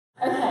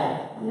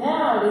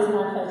Now it is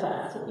my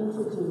pleasure to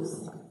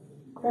introduce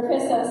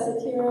Professor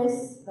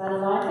Sotiris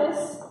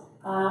Vardoulakis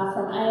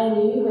from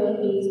ANU, where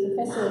he is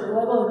Professor of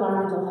Global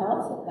Environmental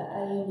Health at the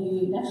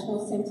ANU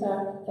National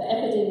Centre for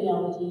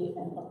Epidemiology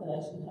and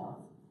Population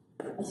Health.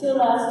 Until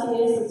last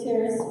year,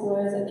 Sotiris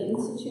was at the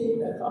Institute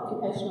of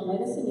Occupational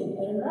Medicine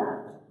in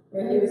Edinburgh,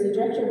 where he was the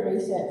Director of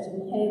Research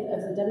and Head of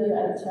the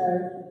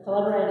WHO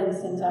Collaborating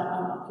Centre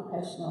on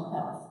Occupational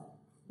Health.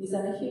 He's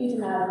done a huge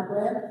amount of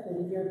work for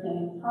the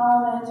European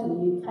Parliament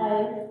and the UK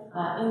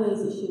in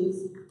these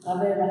issues. I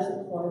very much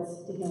look forward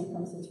to hearing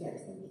from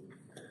Sotiris.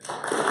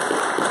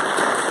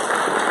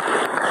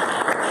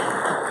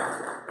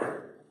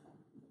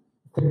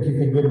 Thank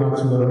you very much,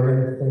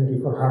 Lorraine. Thank you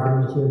for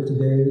having me here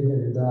today.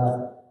 And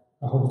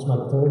I hope it's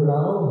my turn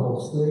now,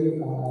 mostly.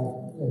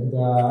 And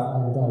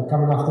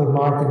coming after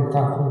Mark and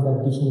Catherine,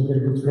 that gives me a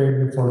very good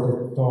framing for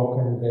the talk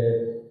and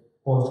the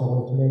points I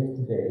want to make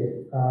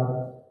today.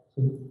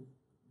 So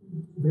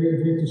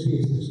very great to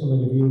see so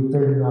many of you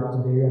turning up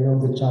today. I know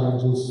the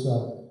challenges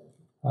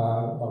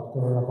about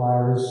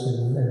coronavirus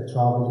and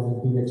travel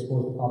and being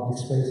exposed to public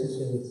spaces,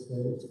 so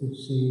it's good to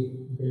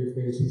see great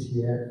faces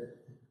here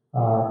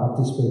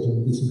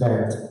participating in this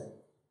event.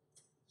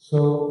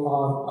 So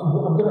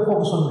I'm going to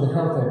focus on the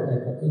health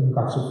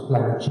impacts of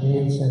climate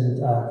change and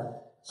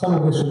some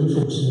of the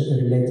solutions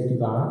related to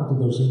that,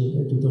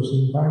 to those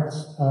impacts.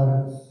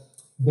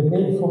 The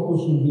main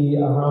focus will be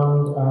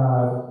around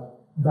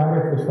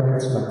direct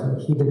effects like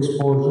heat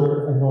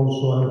exposure and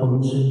also air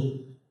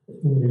pollution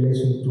in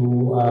relation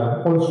to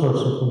all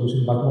sorts of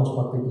pollution, but most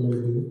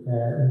particularly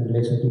in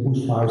relation to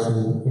bushfires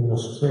in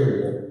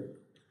Australia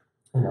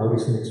and our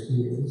recent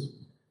experience.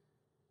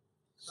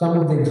 Some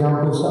of the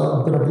examples,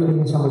 I'm going to bring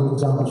in some of the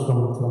examples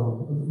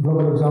from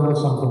global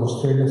examples, some from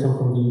Australia, some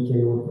from the UK,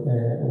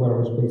 where I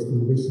was based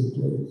in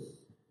recently.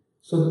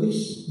 So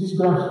this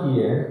graph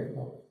here,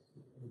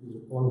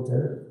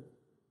 pointer,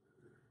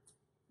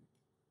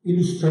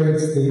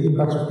 illustrates the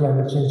impacts of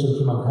climate change on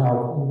human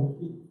health.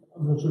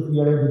 I'm not sure if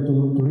you are able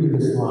to read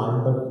this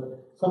line, but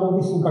some of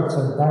these impacts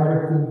are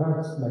direct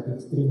impacts, like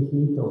extreme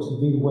heat or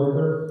severe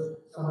weather.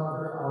 Some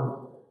other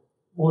are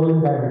more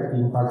indirect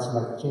impacts,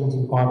 like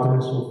changing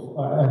patterns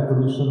of air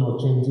pollution or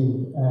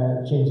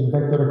changing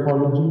vector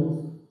ecology.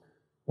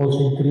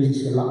 Also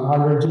increases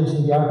allergens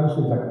in the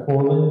atmosphere, like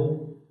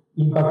pollen,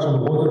 impacts on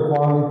water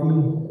quality,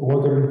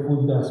 water and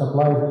food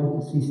supply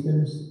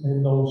systems,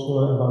 and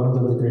also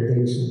environmental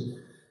degradation.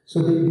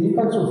 So the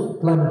impacts of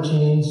climate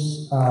change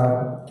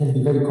can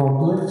be very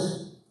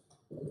complex.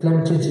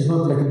 Climate change is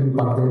not like a new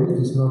pandemic,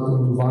 it's not a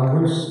new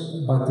virus,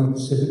 but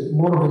it's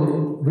more of a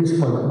risk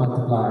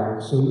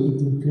multiplier. So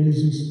it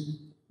increases,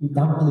 it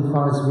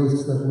amplifies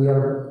risks that we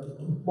are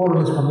more or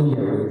less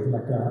familiar with,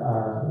 like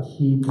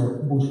heat,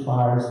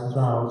 bushfires,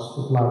 droughts,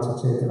 floods,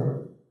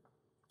 etc.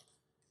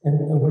 And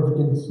what you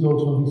can see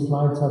also on these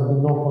slides are the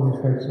knock-on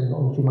effects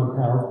on human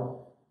health,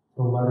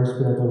 from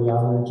respiratory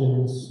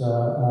allergens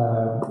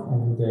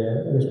and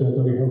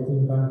respiratory health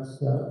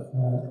impacts,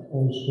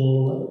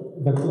 also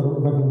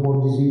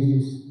vector-borne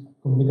diseases,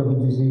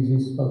 communicable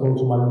diseases, but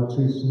also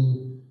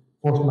malnutrition,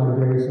 forced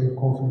migration,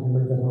 conflict and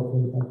mental health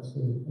impacts,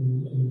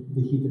 and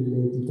the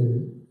heat-related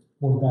and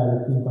more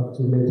direct impacts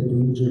related to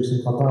injuries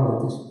and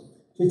fatalities.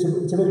 So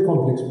it's a very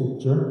complex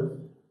picture.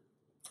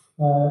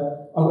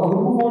 I will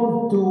move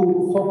on to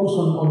focus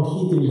on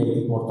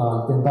heat-related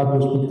mortality, and that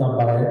was picked up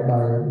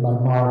by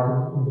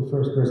Mark in the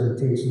first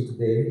presentation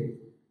today.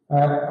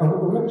 I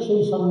would like to show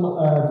you some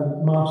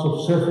maps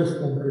of surface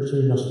temperature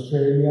in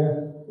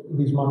Australia.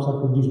 These maps are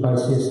produced by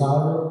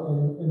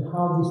CSIRO, and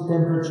how these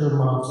temperature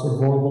maps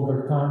evolve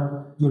over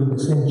time during the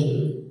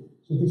century.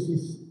 So this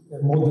is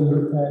model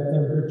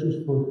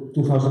temperatures for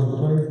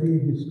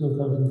 2020, this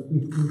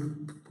 2050,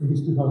 and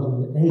this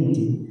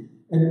 2080.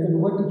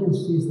 And what you can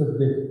see is that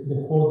the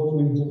hot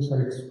regions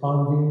are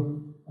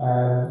expanding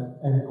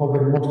and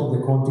covering most of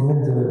the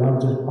continent, the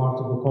larger part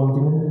of the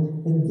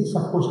continent. And this,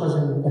 of course, has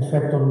an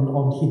effect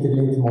on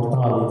heat-related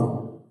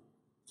mortality.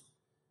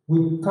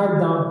 We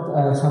carried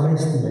out some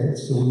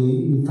estimates. So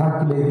we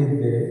calculated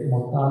the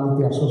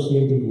mortality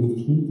associated with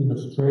heat in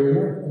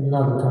Australia and in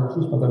other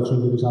countries, but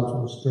also the results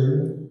from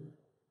Australia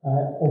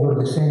over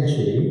the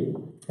century.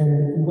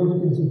 And what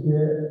you can see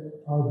here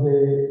are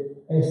the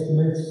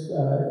estimates,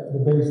 the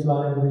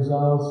baseline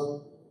results,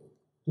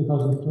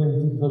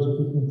 2020,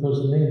 2015,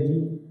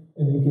 2080,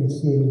 and you can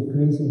see an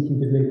increase in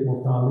heat-related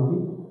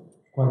mortality,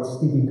 quite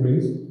steep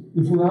increase.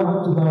 If we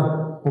add to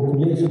that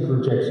population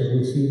projection,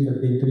 we see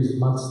that the increase is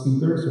much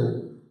steeper,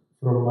 so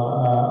from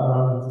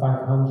around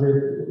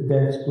 500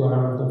 deaths to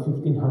around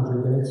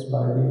 1,500 deaths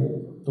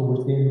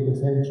towards the end of the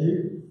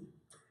century.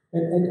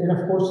 And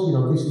of course,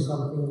 this is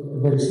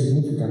something very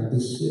significant,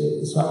 this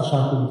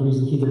sharp increase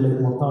in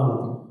heat-related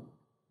mortality.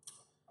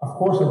 Of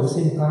course, at the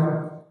same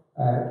time,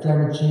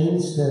 climate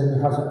change has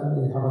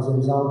as a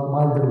result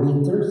milder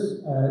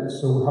winters,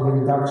 so we have a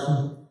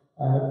reduction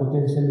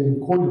potentially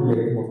in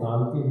cold-related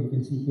mortality, and you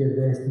can see here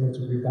the estimates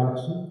of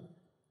reduction.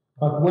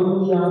 But when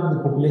we add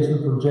the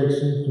population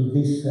projection to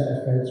these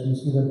effects, we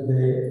see that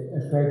the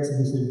effects,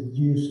 this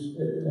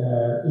reduced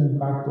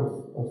impact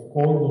of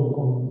cold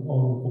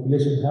on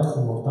population health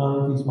and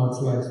mortality is much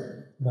less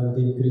than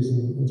the increase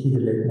in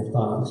heat-related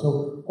mortality.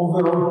 So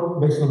overall,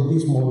 based on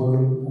this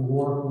modeling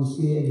work, we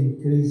see an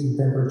increase in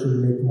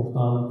temperature-related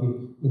mortality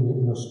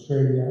in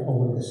Australia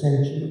over the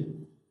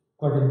century,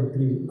 quite an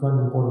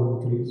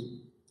important increase.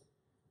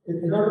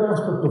 Another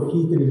aspect of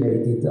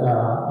heat-related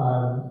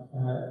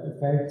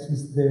effects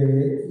is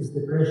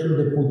the pressure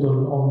they put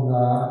on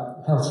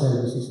health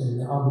services and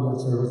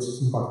ambulance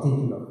services in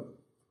particular.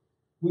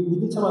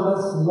 We did some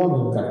analysis in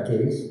London in that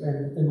case,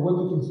 and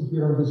what you can see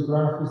here on this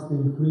graph is the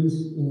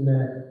increase in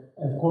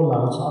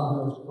call-outs,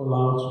 ambulance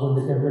call-outs, when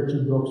the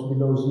temperature drops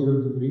below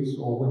 0 degrees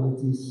or when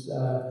it is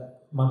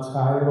much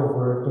higher,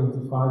 over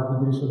 25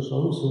 degrees or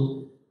so.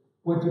 So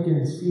what you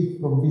can see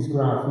from this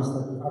graph is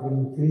that you have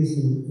an increase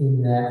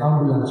in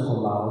ambulance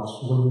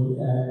call-outs when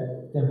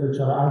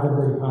temperature are either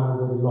very high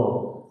or very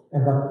low,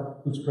 and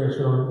that puts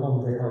pressure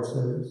on the health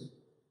service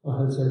or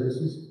health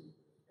services.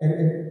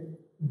 And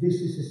this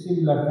is a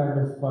similar kind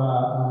of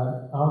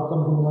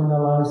outcome when we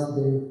analyze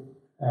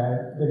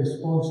the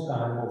response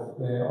time of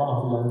the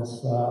ambulance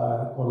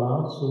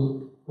call-out.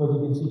 So what you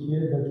can see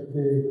here that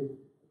the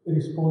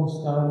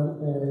response time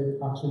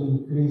actually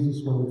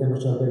increases when the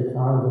temperatures are very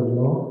high or very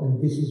low, and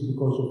this is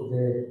because of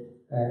the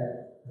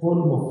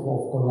volume of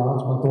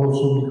call-outs, but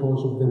also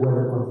because of the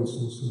weather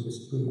conditions in the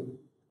street.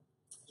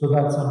 So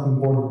that's something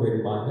important to bear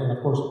in mind. And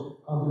of course,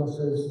 ambulance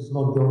service is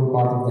not the only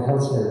part of the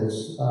health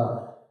service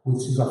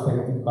which is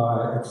affected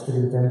by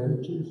extreme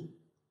temperatures.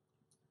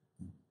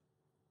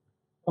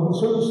 I will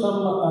show you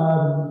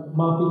some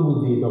mapping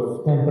we did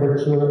of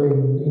temperature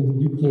in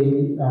the UK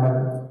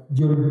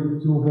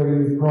during two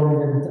very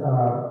prominent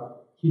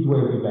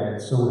heatwave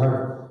events. So we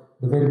have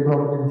the very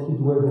prominent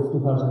heatwave of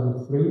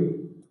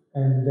 2003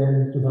 and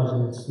then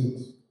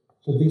 2006.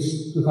 So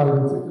this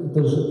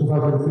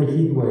 2003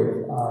 heatwave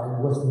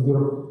in Western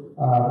Europe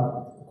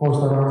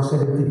caused around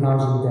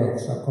 70,000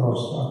 deaths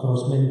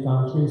across many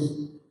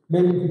countries.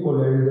 Many people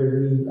are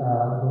elderly,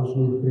 those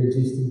with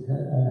pre-existing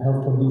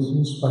health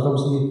conditions, but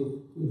obviously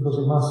it was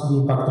a massive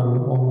impact on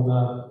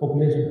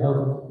population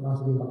health,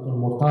 massive impact on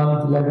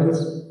mortality levels,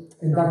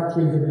 and that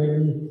triggered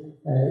many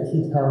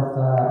heat health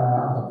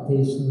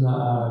adaptation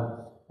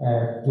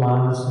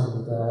plans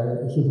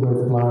and heat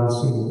wave plans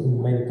in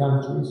many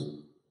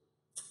countries.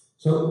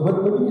 So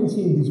what we can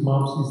see in these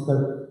maps is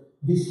that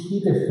this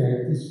heat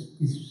effect is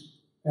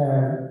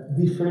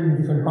different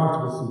in different parts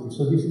of the city.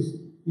 So this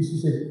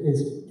is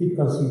a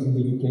typical city in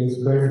the UK,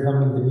 it's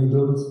Birmingham in the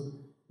Midlands,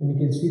 and you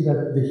can see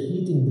that the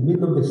heat in the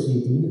middle of the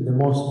city, the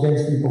most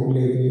densely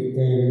populated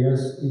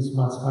areas, is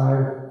much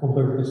higher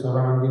compared to the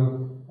surrounding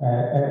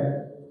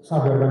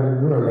suburban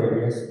and rural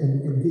areas,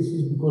 and this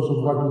is because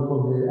of what we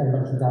call the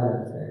urban heat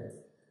island effect.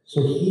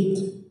 So heat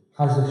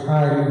has a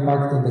higher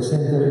impact in the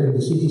center, in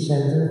the city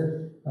center.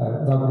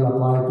 That will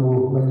apply to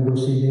Melbourne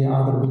City,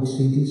 other big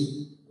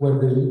cities, where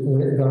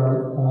there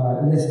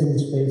are less green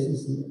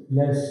spaces,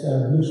 less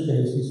blue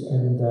spaces,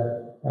 and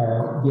the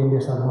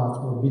areas are much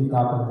more built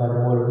up and there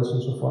are more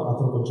emissions of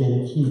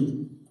anthropogenic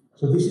heat.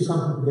 So this is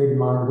something to bear in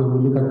mind when we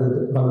look at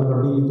the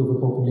vulnerability of the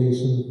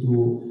population to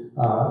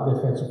the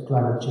effects of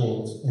climate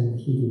change and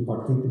heat in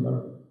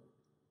particular.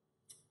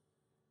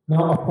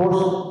 Now, of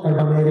course,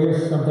 urban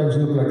areas sometimes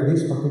look like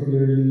this,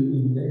 particularly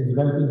in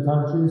developing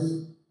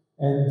countries.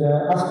 And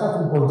as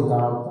Catherine pointed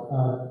out,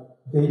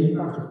 the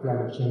impacts of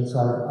climate change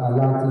are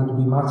likely to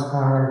be much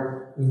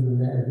higher in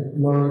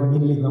lower and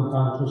middle-income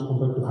countries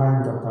compared to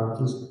high-income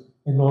countries,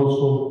 and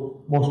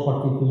also most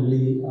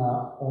particularly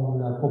on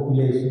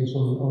populations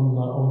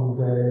on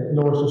the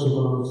lower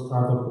socioeconomic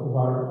strata of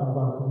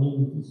our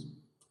communities,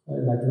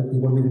 like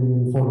people living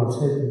in informal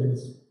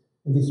settlements.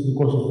 And this is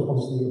because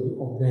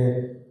of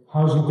the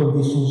housing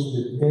conditions,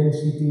 the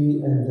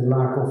density, and the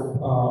lack of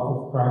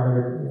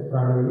primary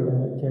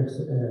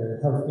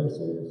healthcare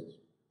services.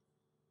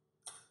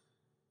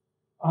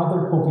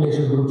 Other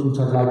population groups which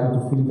are likely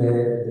to feel the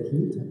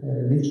heat,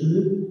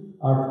 literally,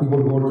 are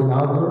people working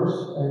outdoors,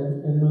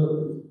 and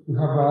we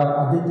have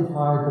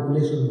identified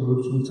population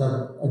groups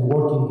and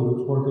working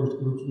groups, workers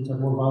groups which are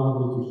more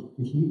vulnerable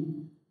to heat,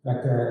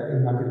 like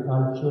in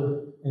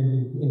agriculture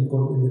and in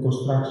the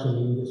construction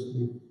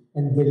industry.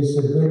 And there is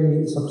a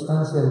very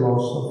substantial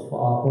loss of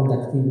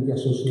productivity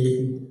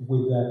associated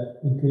with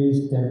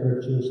increased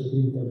temperatures,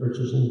 extreme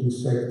temperatures in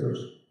these sectors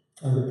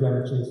and the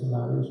climate change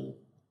scenarios.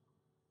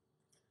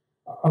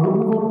 I will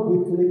move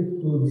on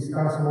quickly to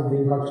discuss some of the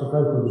impacts of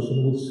air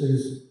pollution, which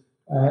is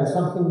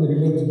something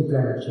related to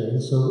climate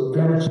change. So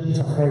climate change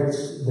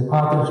affects the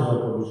patterns of air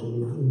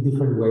pollution in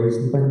different ways,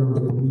 depending on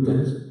the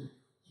pollutants.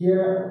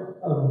 Here,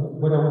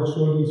 what I will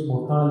show you is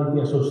mortality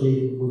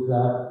associated with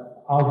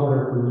outdoor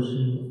air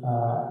pollution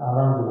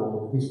around the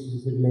world. This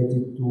is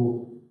related to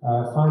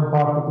fine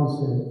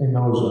particles and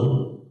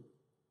ozone.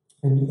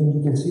 And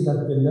you can see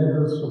that the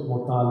levels of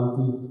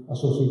mortality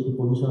associated with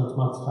pollution are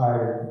much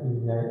higher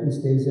in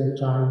East Asia,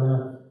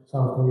 China,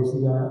 South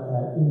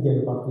Asia, India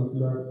in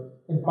particular,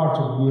 and parts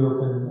of Europe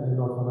and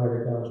North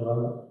America as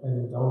well,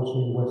 and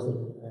also in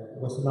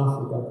Western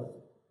Africa.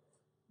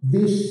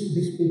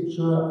 This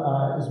picture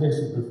is very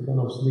significant.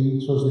 Obviously,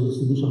 it shows the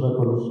distribution of air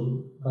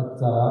pollution,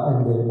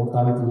 and the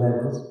mortality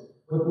levels.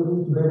 What we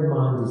need to bear in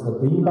mind is that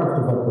the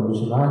impact of air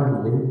pollution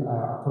annually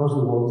across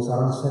the world is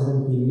around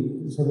 7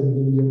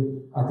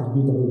 million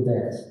attributable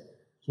deaths.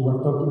 So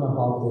we're talking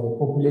about the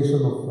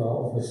population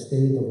of a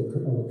state, of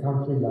a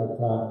country like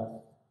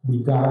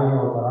Bulgaria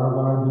or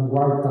Paraguay being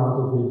wiped out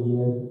every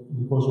year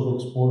because of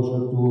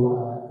exposure to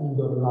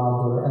indoor and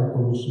outdoor air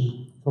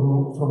pollution from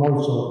all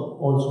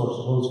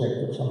sources, all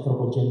sectors,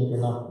 anthropogenic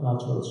and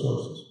natural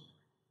sources.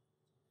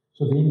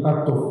 So the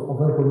impact of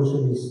air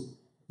pollution is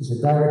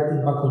a direct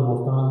impact on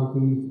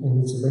mortality,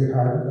 and it's a very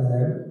high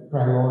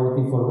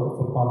priority for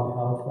public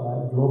health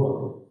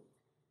globally.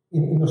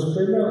 In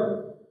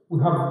Australia, we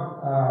have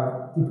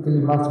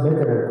typically much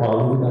better air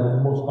quality than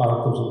in most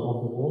parts of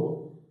the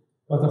world.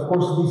 But of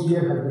course, this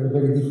year has been a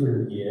very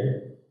different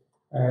year,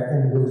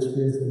 and we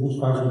experienced the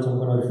bushfires, which I'm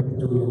going to refer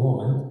to in a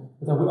moment.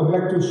 But I would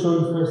like to show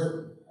you first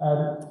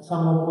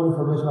some more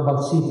information about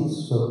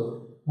cities. So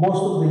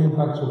most of the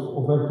impacts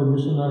of air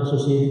pollution are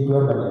associated to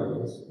urban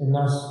areas, and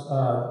as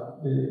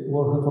the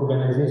World Health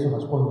Organization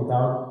has pointed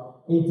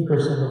out,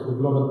 80% of the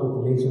global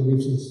population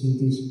lives in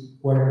cities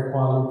where air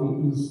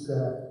quality is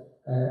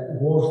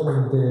worse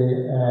than the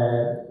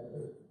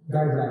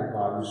guideline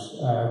values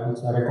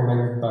which are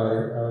recommended by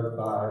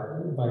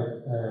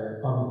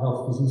public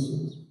health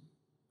physicians.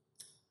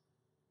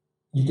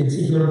 You can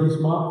see here on this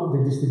map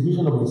the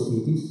distribution of the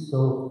cities.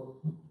 So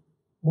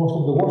most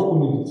of the worst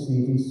polluted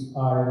cities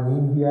are in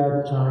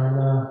India,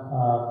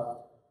 China,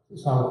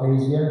 South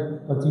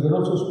Asia, but you can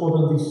also spot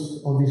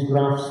on this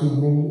graph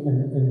Sydney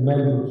and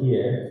Melbourne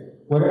here,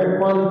 where air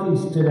quality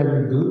is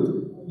generally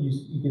good.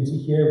 You can see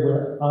here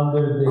we're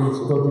under the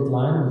dotted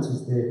line, which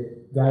is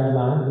the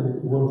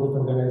guideline, the World Health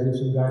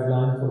Organization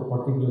guideline for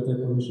particulate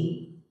air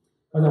pollution.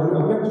 But I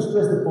would like to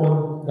stress the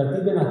point that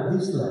even at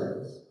these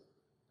levels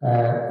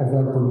of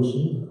air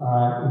pollution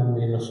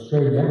in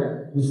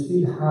Australia, we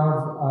still have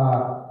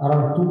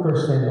around 2%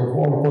 of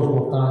all-cause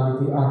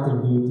mortality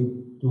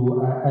attributed to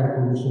air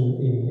pollution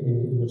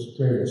in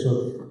Australia.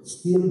 So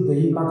still the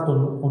impact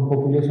on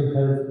population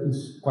health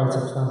is quite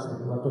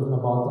substantial. We're talking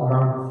about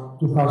around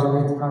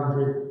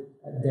 2,800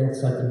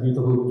 deaths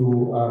attributable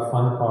to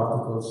fine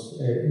particles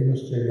in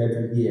Australia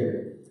every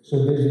year.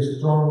 So there's a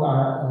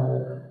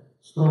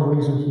strong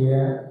reason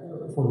here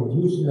for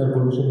reducing air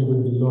pollution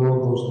even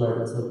below those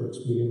levels that we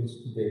experience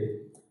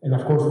today. And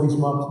of course, this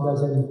map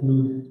doesn't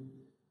include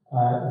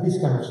this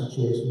kind of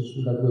situations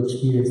that we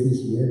experienced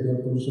this year, the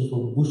air pollution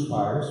from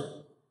bushfires,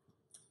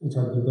 which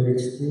have been very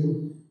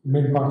extreme in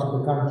many parts of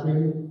the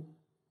country,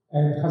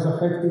 and has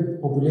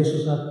affected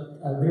populations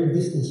at great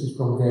distances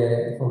from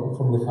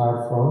the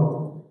fire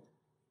front,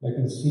 like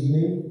in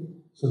Sydney.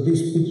 So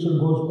this picture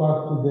goes back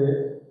to the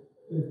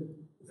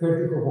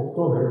 30th of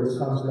October, which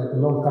sounds like a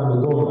long time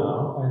ago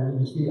now, and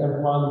you see air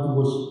quality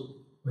was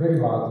very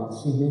bad in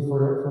Sydney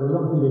for a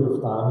long period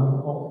of time,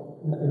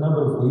 a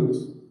number of weeks.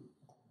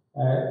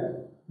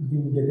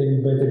 Didn't get any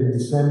better in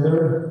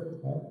December.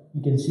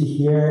 You can see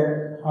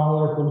here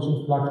how air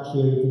pollution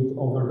fluctuated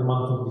over the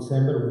month of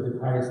December, with the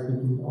highest peak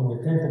on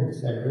the 10th of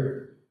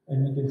December.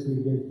 And you can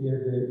see again here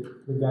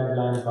the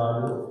guideline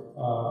value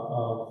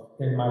of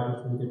 10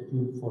 microns per meter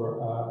cube for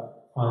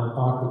fine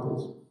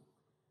particles.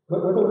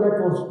 But what I would like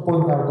to also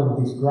point out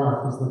on this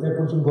graph is that air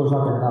pollution goes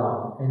up and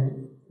down,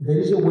 and there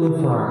is a way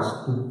for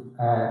us to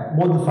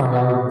modify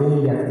our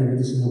daily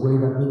activities in a way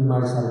that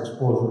minimizes our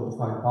exposure to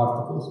fine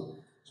particles.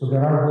 So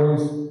there are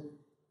ways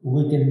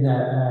we can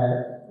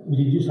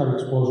reduce our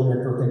exposure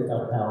and protect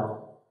our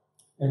health.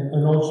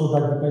 And also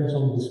that depends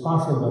on the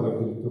spatial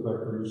variability of air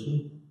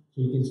pollution.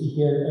 So you can see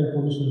here air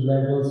pollution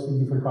levels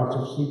in different parts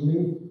of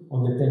Sydney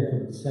on the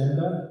 10th of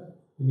December.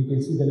 And you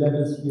can see the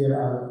levels here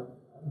are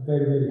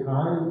very, very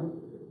high.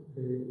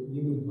 The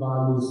limit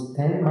value is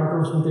 10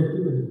 microns per meter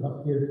cube, and you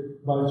have here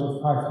values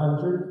of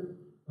 500.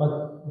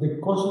 But the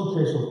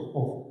concentration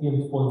of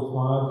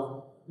PM2.5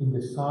 in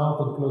the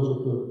south and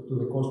closer to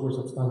the coast were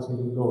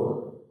substantially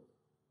lower.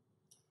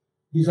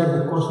 These are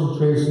the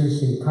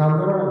concentrations in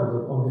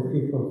Canberra on the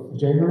 5th of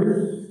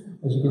January.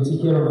 As you can see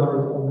here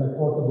on my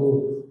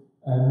portable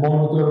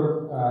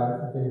monitor,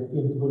 the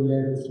PM2.5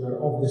 levels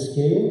were off the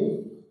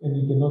scale, and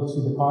you cannot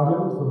see the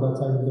parliament from that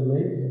side of the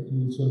lake.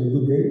 It's on a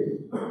good day.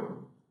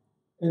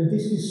 And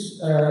this is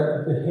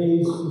the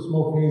haze, the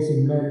smoke haze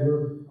in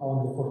Melbourne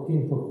on the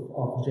 14th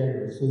of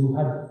January. So you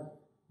had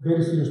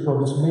very serious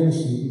problems, many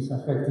cities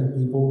affecting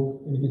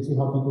people, and you can see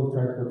how people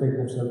try to protect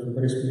themselves with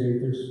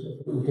respirators.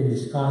 We can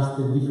discuss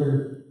the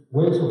different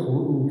ways of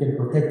we can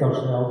protect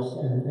ourselves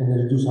and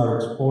reduce our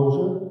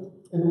exposure.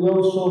 And we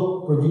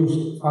also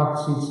produced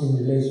fact sheets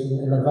in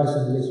relation and advice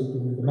in relation to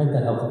the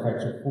mental health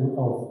effects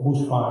of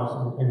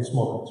bushfires and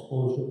smoke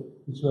exposure,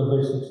 which were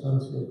very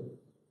substantial.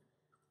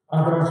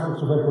 Other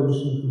aspects of air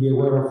pollution to be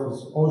aware of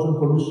is ozone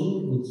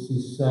pollution, which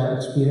is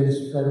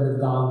experienced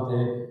further down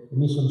the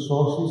emission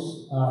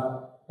sources.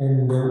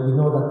 And we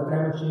know that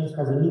climate change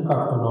has an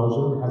impact on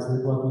ozone, has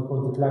what we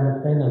call the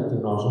climate penalty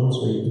on ozone,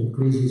 so it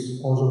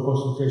increases ozone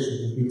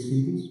concentrations in big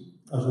cities,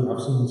 as we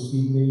have seen in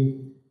Sydney,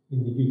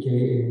 in the UK,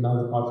 and in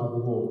other parts of the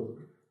world.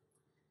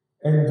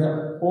 And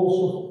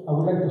also, I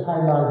would like to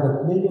highlight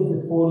that many of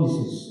the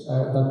policies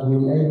that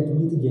will aim to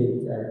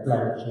mitigate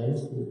climate change,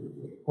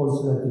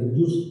 policies that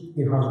reduce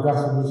greenhouse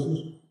gas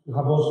emissions, will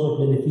have also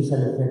a beneficial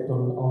effect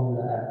on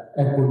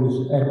air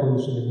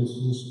pollution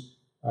emissions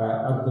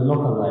at the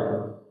local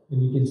level. And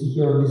you can see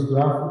here on this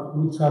graph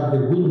which are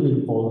the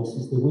win-win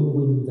policies, the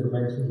win-win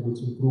interventions which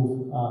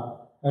improve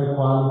air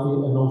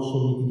quality and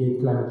also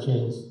mitigate climate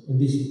change. And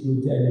this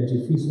includes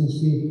energy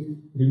efficiency,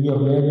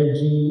 renewable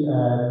energy,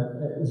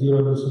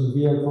 zero-emission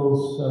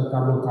vehicles,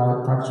 carbon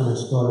capture and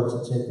storage,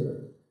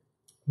 etc.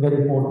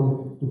 Very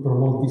important to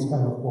promote these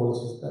kind of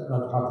policies that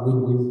have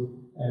win-win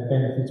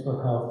benefits for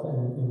health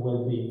and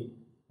well-being.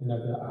 And I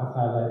have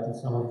highlighted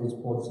some of these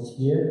policies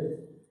here.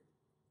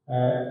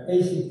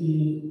 ACT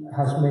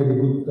has made a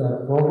good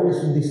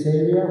progress in this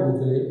area with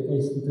the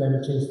ACT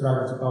climate change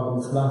strategy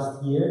published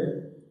last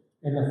year,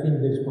 and I think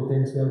there is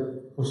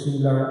potential for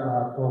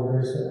similar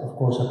progress, of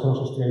course, across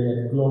Australia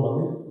and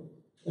globally.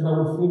 And I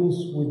will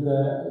finish with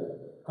a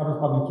couple of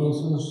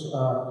publications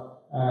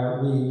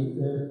we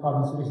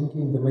published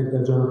recently in the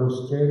Medical Journal of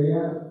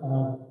Australia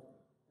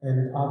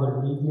and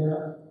other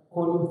media,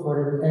 calling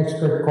for an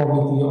expert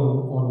committee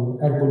on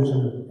air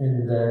pollution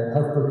and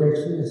health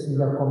protection, a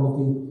similar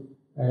committee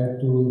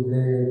to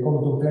the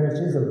Committee on Climate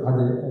Change that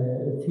had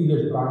a few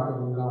years back,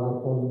 and now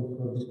we're calling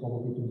for this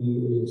committee to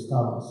be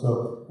established.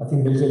 So I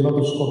think there is a lot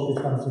of scope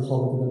to establish a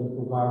committee that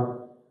will provide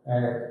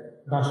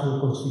national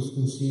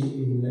consistency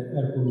in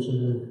air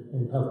pollution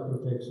and health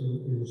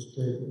protection in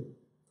Australia.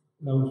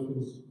 Now we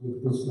finish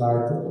with this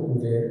slide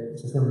on the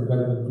Sustainable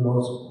Development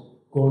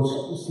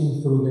Goals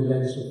seen through the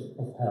lens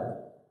of health.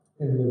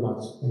 Thank you very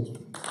much. Thank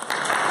you.